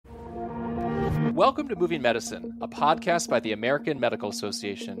Welcome to Moving Medicine, a podcast by the American Medical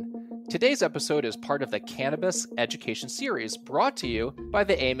Association. Today's episode is part of the Cannabis Education Series brought to you by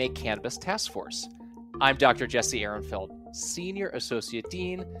the AMA Cannabis Task Force. I'm Dr. Jesse Ehrenfeld, Senior Associate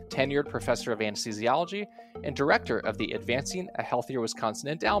Dean, tenured Professor of Anesthesiology, and Director of the Advancing a Healthier Wisconsin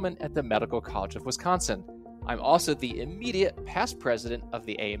Endowment at the Medical College of Wisconsin. I'm also the immediate past president of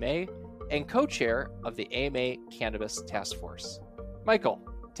the AMA and co-chair of the AMA Cannabis Task Force. Michael,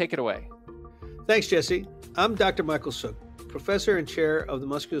 take it away. Thanks, Jesse. I'm Dr. Michael Sook, Professor and Chair of the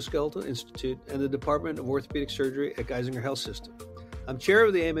Musculoskeletal Institute and the Department of Orthopedic Surgery at Geisinger Health System. I'm Chair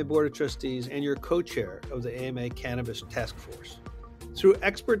of the AMA Board of Trustees and your co-chair of the AMA Cannabis Task Force. Through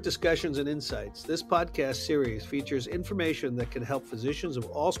expert discussions and insights, this podcast series features information that can help physicians of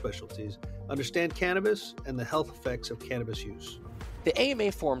all specialties understand cannabis and the health effects of cannabis use. The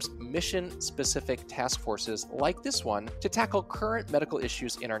AMA forms mission-specific task forces like this one to tackle current medical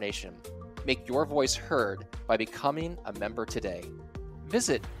issues in our nation. Make your voice heard by becoming a member today.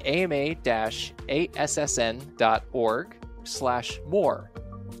 Visit ama-assn.org/more.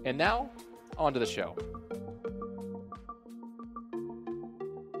 And now, on to the show.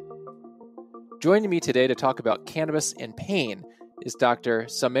 Joining me today to talk about cannabis and pain is Dr.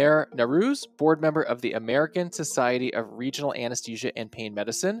 Samer Narouze, board member of the American Society of Regional Anesthesia and Pain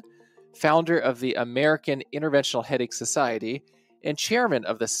Medicine, founder of the American Interventional Headache Society, and chairman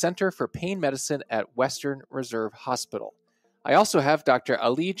of the Center for Pain Medicine at Western Reserve Hospital. I also have Dr.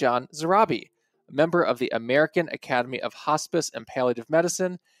 Ali Zarrabi, a member of the American Academy of Hospice and Palliative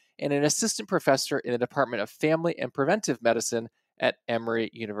Medicine, and an assistant professor in the Department of Family and Preventive Medicine at Emory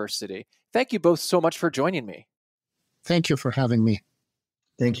University. Thank you both so much for joining me. Thank you for having me.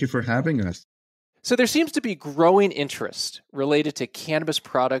 Thank you for having us. So there seems to be growing interest related to cannabis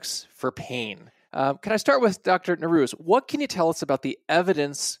products for pain. Can I start with Dr. Narouze? What can you tell us about the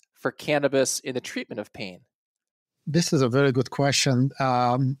evidence for cannabis in the treatment of pain? This is a very good question.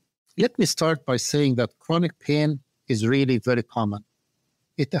 Let me start by saying that chronic pain is really very common.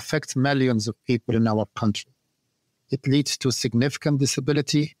 It affects millions of people in our country. It leads to significant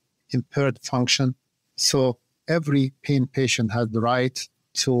disability, impaired function. So every pain patient has the right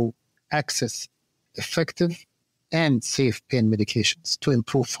to access effective and safe pain medications to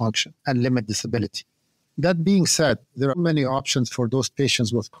improve function and limit disability. That being said, there are many options for those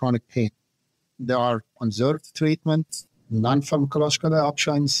patients with chronic pain. There are conserved treatments, non-pharmacological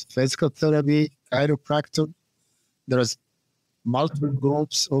options, physical therapy, chiropractor. There's multiple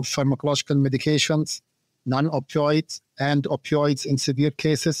groups of pharmacological medications, non-opioids and opioids in severe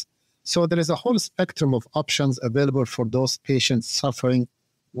cases. So there is a whole spectrum of options available for those patients suffering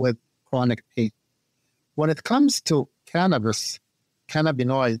with chronic pain. When it comes to cannabis,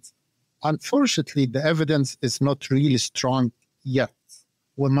 cannabinoids, unfortunately, the evidence is not really strong yet.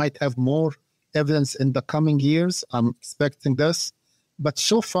 We might have more evidence in the coming years. I'm expecting this. But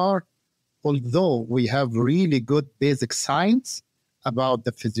so far, although we have really good basic science about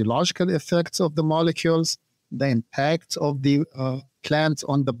the physiological effects of the molecules, the impact of the plant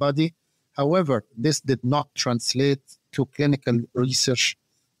on the body, however, this did not translate to clinical research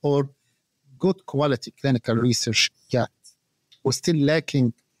or good quality clinical research yet. We're still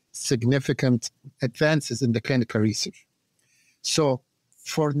lacking significant advances in the clinical research. So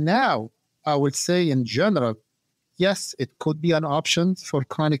for now, I would say in general, yes, it could be an option for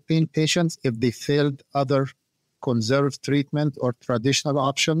chronic pain patients if they failed other conserved treatment or traditional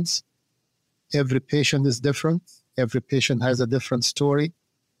options. Every patient is different. Every patient has a different story.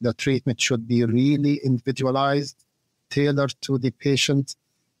 The treatment should be really individualized, tailored to the patient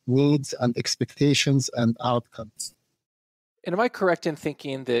needs and expectations and outcomes. And am I correct in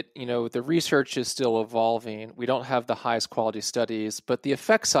thinking that, the research is still evolving? We don't have the highest quality studies, but the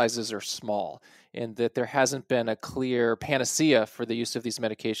effect sizes are small, and that there hasn't been a clear panacea for the use of these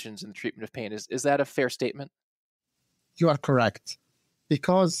medications in the treatment of pain. Is that a fair statement? You are correct,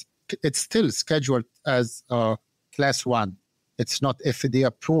 because it's still scheduled as class 1. It's not FDA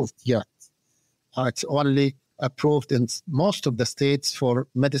approved yet. It's only approved in most of the states for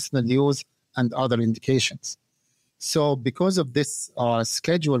medicinal use and other indications. So because of this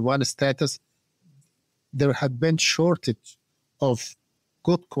Schedule 1 status, there have been shortage of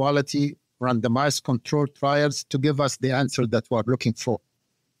good quality randomized controlled trials to give us the answer that we're looking for.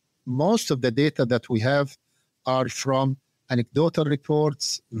 Most of the data that we have are from anecdotal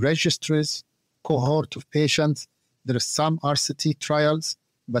reports, registries, cohort of patients. There are some RCT trials,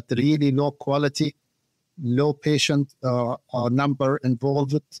 but really low quality, low patient number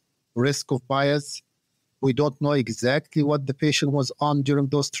involved, risk of bias. We don't know exactly what the patient was on during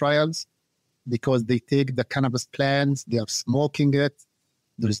those trials because they take the cannabis plants, they are smoking it,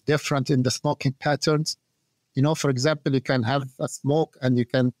 There is different in the smoking patterns. For example, you can have a smoke and you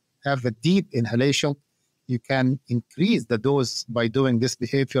can have a deep inhalation. You can increase the dose by doing this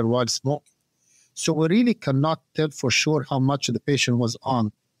behavior while smoking. So we really cannot tell for sure how much the patient was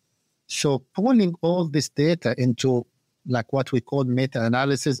on. So pulling all this data into like what we call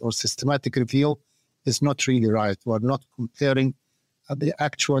meta-analysis or systematic review is not really right. We're not comparing the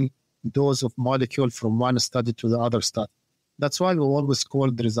actual dose of molecule from one study to the other study. That's why we always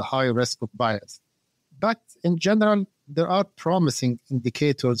call there is a high risk of bias. But in general, there are promising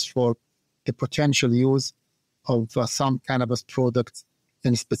indicators for the potential use of some cannabis products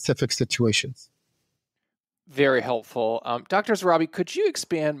in specific situations. Very helpful. Dr. Zarrabi, could you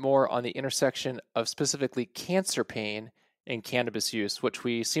expand more on the intersection of specifically cancer pain and cannabis use, which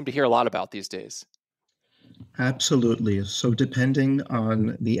we seem to hear a lot about these days? Absolutely. So depending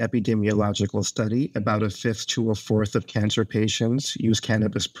on the epidemiological study, about a fifth to a fourth of cancer patients use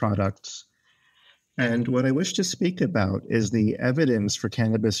cannabis products. And what I wish to speak about is the evidence for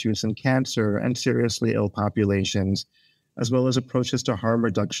cannabis use in cancer and seriously ill populations, as well as approaches to harm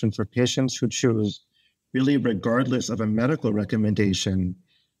reduction for patients who choose, really regardless of a medical recommendation,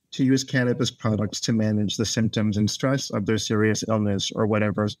 to use cannabis products to manage the symptoms and stress of their serious illness or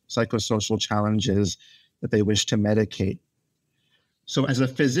whatever psychosocial challenges that they wish to medicate. So as a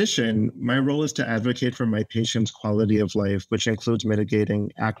physician, my role is to advocate for my patients' quality of life, which includes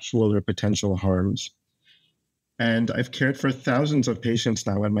mitigating actual or potential harms. And I've cared for thousands of patients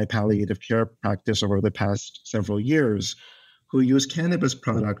now in my palliative care practice over the past several years who use cannabis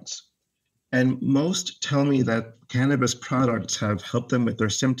products. And most tell me that cannabis products have helped them with their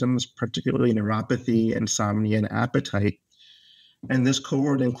symptoms, particularly neuropathy, insomnia, and appetite. And this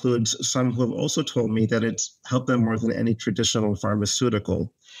cohort includes some who have also told me that it's helped them more than any traditional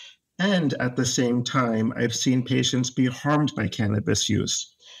pharmaceutical. And at the same time, I've seen patients be harmed by cannabis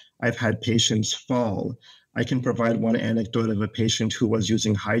use. I've had patients fall. I can provide one anecdote of a patient who was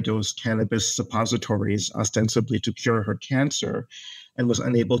using high-dose cannabis suppositories, ostensibly to cure her cancer, and was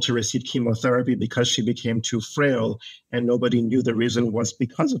unable to receive chemotherapy because she became too frail, and nobody knew the reason was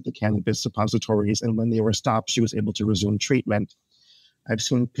because of the cannabis suppositories. And when they were stopped, she was able to resume treatment. I've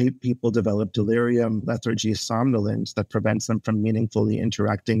seen people develop delirium, lethargy, somnolence that prevents them from meaningfully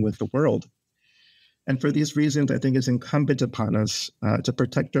interacting with the world. And for these reasons, I think it's incumbent upon us to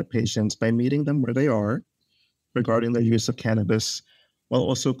protect our patients by meeting them where they are regarding their use of cannabis, while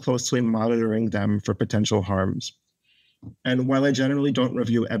also closely monitoring them for potential harms. And while I generally don't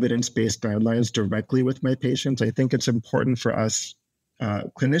review evidence-based guidelines directly with my patients, I think it's important for us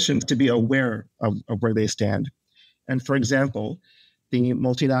clinicians to be aware of where they stand. And for example, the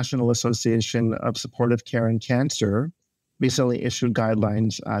Multinational Association of Supportive Care in Cancer recently issued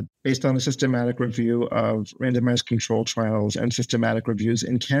guidelines based on a systematic review of randomized controlled trials and systematic reviews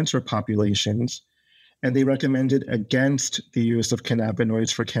in cancer populations. And they recommended against the use of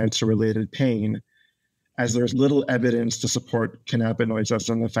cannabinoids for cancer-related pain, as there's little evidence to support cannabinoids as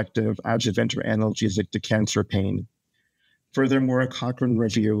an effective adjuvant or analgesic to cancer pain. Furthermore, a Cochrane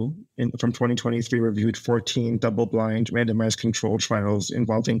review from 2023 reviewed 14 double-blind randomized controlled trials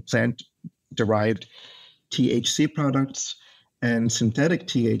involving plant-derived THC products and synthetic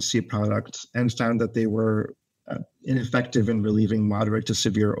THC products and found that they were ineffective in relieving moderate to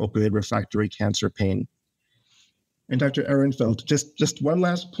severe opioid refractory cancer pain. And Dr. Ehrenfeld, just one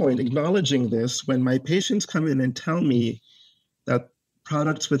last point, acknowledging this, when my patients come in and tell me that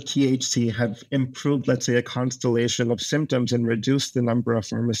products with THC have improved, let's say, a constellation of symptoms and reduced the number of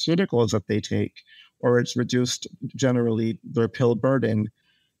pharmaceuticals that they take, or it's reduced generally their pill burden,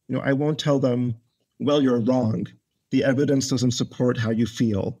 I won't tell them, well, you're wrong. The evidence doesn't support how you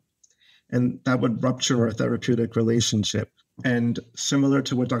feel. And that would rupture our therapeutic relationship. And similar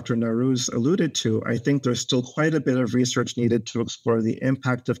to what Dr. Narouze alluded to, I think there's still quite a bit of research needed to explore the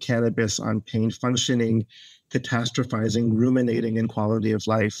impact of cannabis on pain functioning, catastrophizing, ruminating, and quality of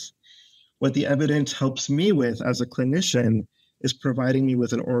life. What the evidence helps me with as a clinician is providing me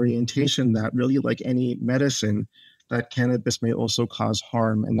with an orientation that really, like any medicine, that cannabis may also cause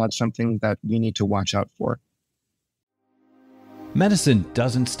harm, and that's something that we need to watch out for. Medicine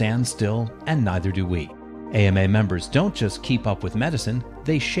doesn't stand still, and neither do we. AMA members don't just keep up with medicine,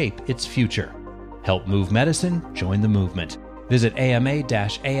 they shape its future. Help move medicine, join the movement. Visit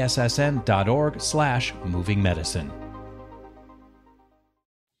ama-assn.org/movingmedicine.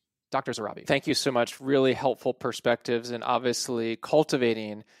 Dr. Zarrabi, thank you so much. Really helpful perspectives, and obviously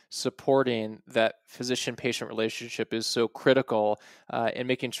cultivating, supporting that physician-patient relationship is so critical in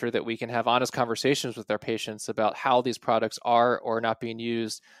making sure that we can have honest conversations with our patients about how these products are or not being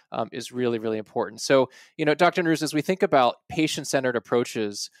used is really, really important. So, Dr. Narouze, as we think about patient-centered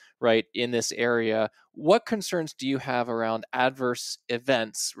approaches, right, in this area, what concerns do you have around adverse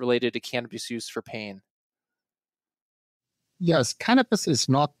events related to cannabis use for pain? Yes, cannabis is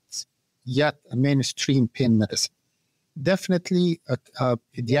not yet a mainstream pain medicine. Definitely,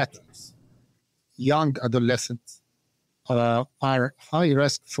 pediatrics, young adolescents are high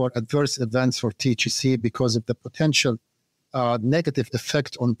risk for adverse events for THC because of the potential negative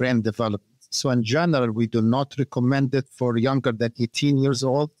effect on brain development. So in general, we do not recommend it for younger than 18 years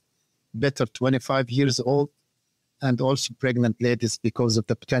old, better 25 years old, and also pregnant ladies because of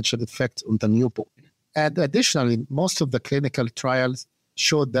the potential effect on the newborn. And additionally, most of the clinical trials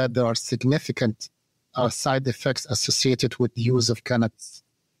showed that there are significant side effects associated with the use of cannabis.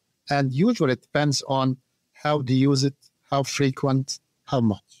 And usually it depends on how to use it, how frequent, how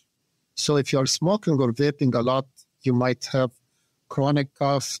much. So if you're smoking or vaping a lot, you might have chronic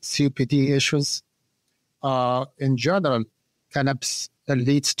cough, COPD issues. In general, cannabis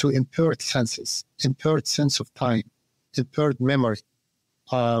leads to impaired senses, impaired sense of time, impaired memory,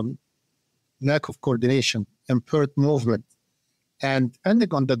 lack of coordination, impaired movement. And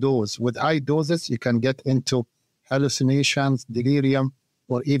depending on the dose, with high doses, you can get into hallucinations, delirium,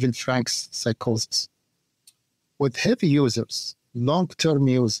 or even frank psychosis. With heavy users, long-term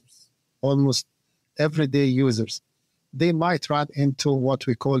users, almost everyday users, they might run into what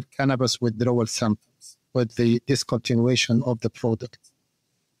we call cannabis withdrawal symptoms with the discontinuation of the product.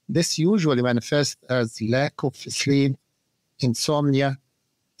 This usually manifests as lack of sleep, insomnia,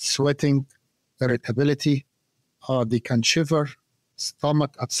 sweating, irritability, they can shiver,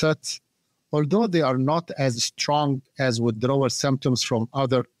 stomach upset, although they are not as strong as withdrawal symptoms from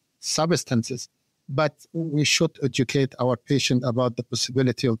other substances. But we should educate our patient about the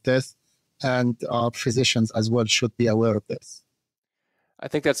possibility of this, and our physicians as well should be aware of this. I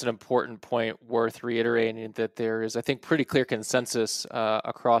think that's an important point worth reiterating, that there is, I think, pretty clear consensus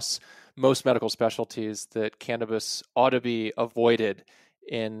across most medical specialties that cannabis ought to be avoided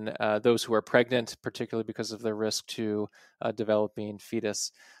in those who are pregnant, particularly because of the risk to developing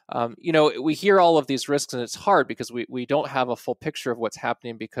fetus. We hear all of these risks, and it's hard because we don't have a full picture of what's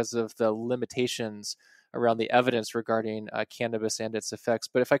happening because of the limitations around the evidence regarding cannabis and its effects.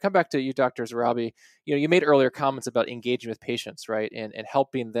 But if I come back to you, Dr. Zarrabi, you made earlier comments about engaging with patients, right, and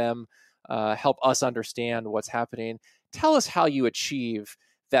helping them help us understand what's happening. Tell us how you achieve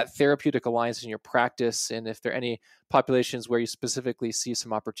that therapeutic alliance in your practice, and if there are any populations where you specifically see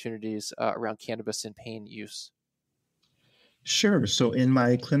some opportunities around cannabis and pain use. Sure. So in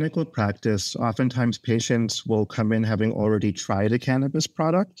my clinical practice, oftentimes patients will come in having already tried a cannabis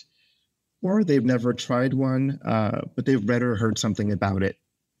product, or they've never tried one, but they've read or heard something about it.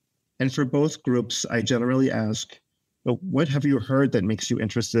 And for both groups, I generally ask, well, what have you heard that makes you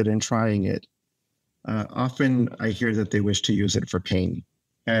interested in trying it? Often I hear that they wish to use it for pain.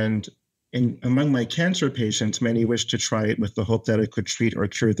 And among my cancer patients, many wish to try it with the hope that it could treat or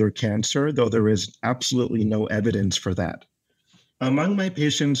cure their cancer, though there is absolutely no evidence for that. Among my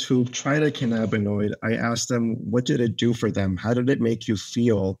patients who've tried a cannabinoid, I ask them, what did it do for them? How did it make you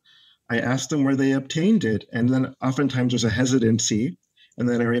feel? I ask them where they obtained it. And then oftentimes there's a hesitancy. And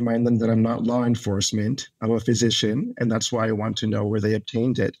then I remind them that I'm not law enforcement, I'm a physician, and that's why I want to know where they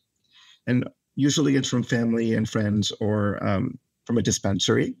obtained it. And usually it's from family and friends or from a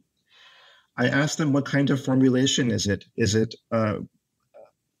dispensary. I ask them, what kind of formulation is it? Is it a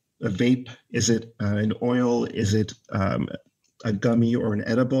vape? Is it an oil? Is it a gummy or an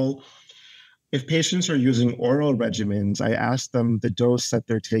edible? If patients are using oral regimens, I ask them the dose that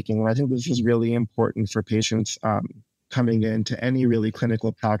they're taking. And I think this is really important for patients coming into any really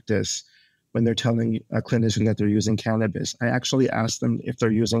clinical practice when they're telling a clinician that they're using cannabis. I actually ask them if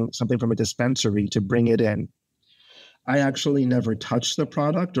they're using something from a dispensary to bring it in. I actually never touch the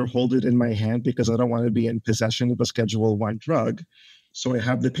product or hold it in my hand because I don't want to be in possession of a Schedule I drug. So I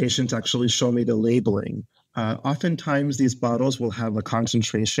have the patients actually show me the labeling. Oftentimes, these bottles will have a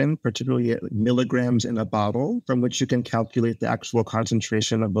concentration, particularly milligrams in a bottle, from which you can calculate the actual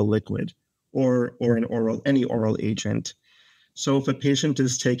concentration of a liquid or any oral agent. So if a patient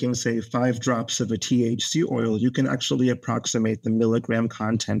is taking, say, 5 drops of a THC oil, you can actually approximate the milligram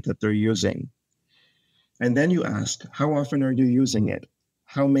content that they're using. And then you ask, how often are you using it?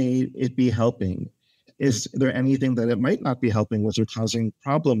 How may it be helping? Is there anything that it might not be helping with or causing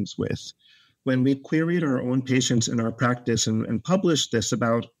problems with? When we queried our own patients in our practice and published this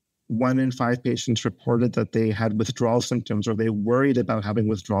about 1 in 5 patients reported that they had withdrawal symptoms or they worried about having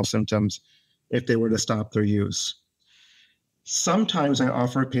withdrawal symptoms if they were to stop their use. Sometimes I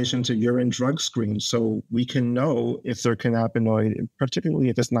offer patients a urine drug screen so we can know if their cannabinoid, particularly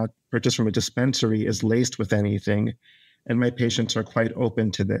if it's not purchased from a dispensary, is laced with anything. And my patients are quite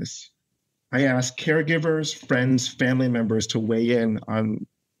open to this. I ask caregivers, friends, family members to weigh in on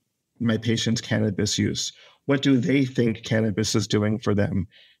my patients' cannabis use. What do they think cannabis is doing for them?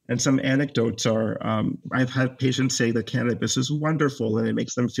 And some anecdotes are, I've had patients say that cannabis is wonderful and it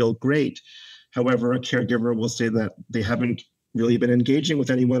makes them feel great. However, a caregiver will say that they haven't really been engaging with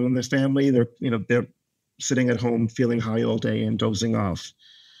anyone in their family. They're sitting at home feeling high all day and dozing off.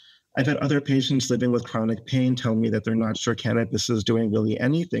 I've had other patients living with chronic pain tell me that they're not sure cannabis is doing really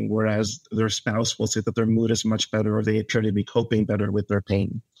anything, whereas their spouse will say that their mood is much better or they appear to be coping better with their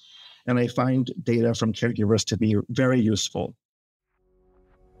pain. And I find data from caregivers to be very useful.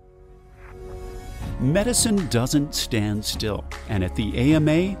 Medicine doesn't stand still, and at the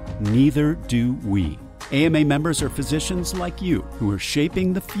AMA, neither do we. AMA members are physicians like you who are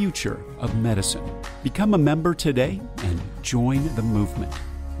shaping the future of medicine. Become a member today and join the movement.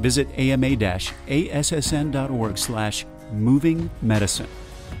 Visit ama-assn.org/movingmedicine.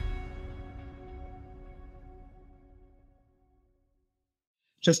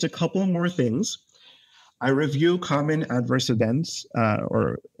 Just a couple more things. I review common adverse events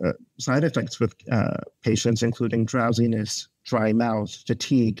or side effects with patients, including drowsiness, dry mouth,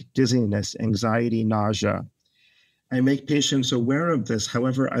 fatigue, dizziness, anxiety, nausea. I make patients aware of this.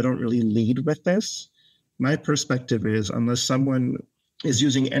 However, I don't really lead with this. My perspective is, unless someone is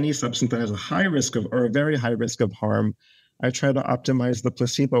using any substance that has a high risk of or a very high risk of harm, I try to optimize the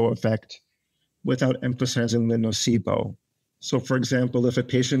placebo effect without emphasizing the nocebo. So, for example, if a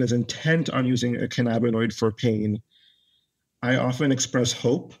patient is intent on using a cannabinoid for pain, I often express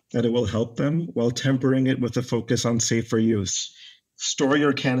hope that it will help them while tempering it with a focus on safer use. Store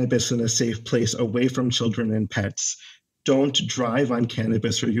your cannabis in a safe place away from children and pets. Don't drive on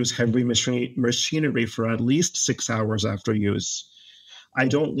cannabis or use heavy machinery for at least 6 hours after use. I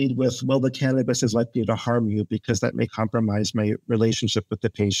don't lead with, well, the cannabis is likely to harm you, because that may compromise my relationship with the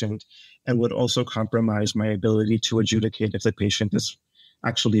patient and would also compromise my ability to adjudicate if the patient is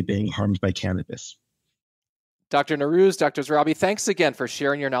actually being harmed by cannabis. Dr. Narouze, Dr. Zarrabi, thanks again for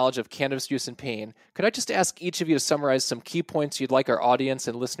sharing your knowledge of cannabis use and pain. Could I just ask each of you to summarize some key points you'd like our audience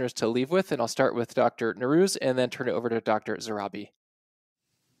and listeners to leave with? And I'll start with Dr. Narouze and then turn it over to Dr. Zarrabi.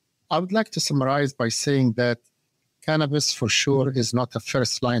 I would like to summarize by saying that cannabis for sure is not a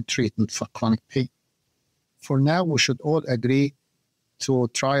first-line treatment for chronic pain. For now, we should all agree to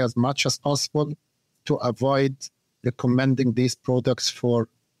try as much as possible to avoid recommending these products for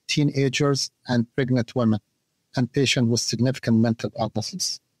teenagers and pregnant women and patients with significant mental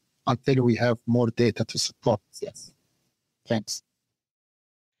illnesses until we have more data to support this. Thanks.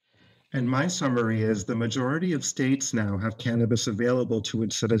 And my summary is the majority of states now have cannabis available to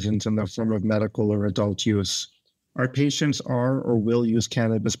its citizens in the form of medical or adult use. Our patients are or will use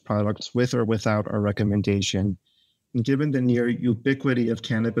cannabis products with or without our recommendation. And given the near ubiquity of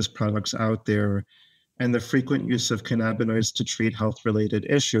cannabis products out there and the frequent use of cannabinoids to treat health-related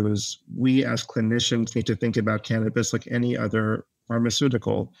issues, we as clinicians need to think about cannabis like any other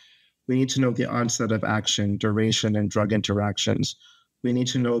pharmaceutical. We need to know the onset of action, duration, and drug interactions. We need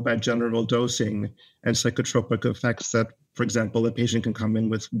to know about general dosing and psychotropic effects that, for example, a patient can come in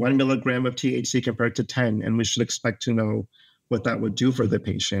with 1 milligram of THC compared to 10, and we should expect to know what that would do for the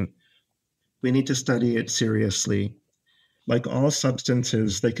patient. We need to study it seriously. Like all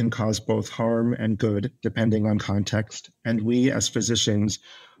substances, they can cause both harm and good, depending on context. And we, as physicians,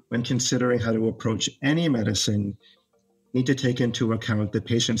 when considering how to approach any medicine, need to take into account the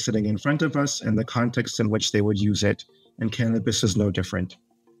patient sitting in front of us and the context in which they would use it. And cannabis is no different.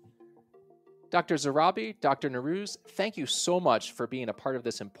 Dr. Zarrabi, Dr. Narouze, thank you so much for being a part of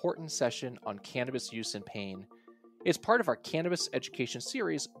this important session on cannabis use and pain. It's part of our cannabis education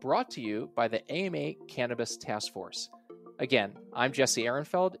series brought to you by the AMA Cannabis Task Force. Again, I'm Jesse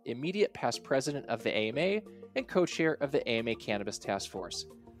Ehrenfeld, immediate past president of the AMA and co-chair of the AMA Cannabis Task Force.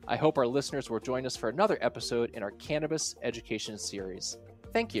 I hope our listeners will join us for another episode in our cannabis education series.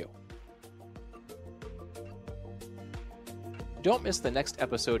 Thank you. Don't miss the next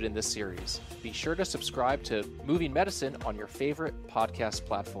episode in this series. Be sure to subscribe to Moving Medicine on your favorite podcast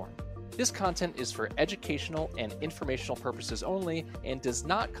platform. This content is for educational and informational purposes only and does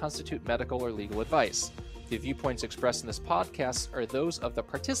not constitute medical or legal advice. The viewpoints expressed in this podcast are those of the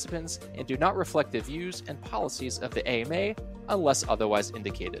participants and do not reflect the views and policies of the AMA unless otherwise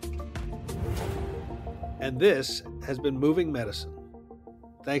indicated. And this has been Moving Medicine.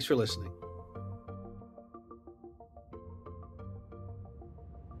 Thanks for listening.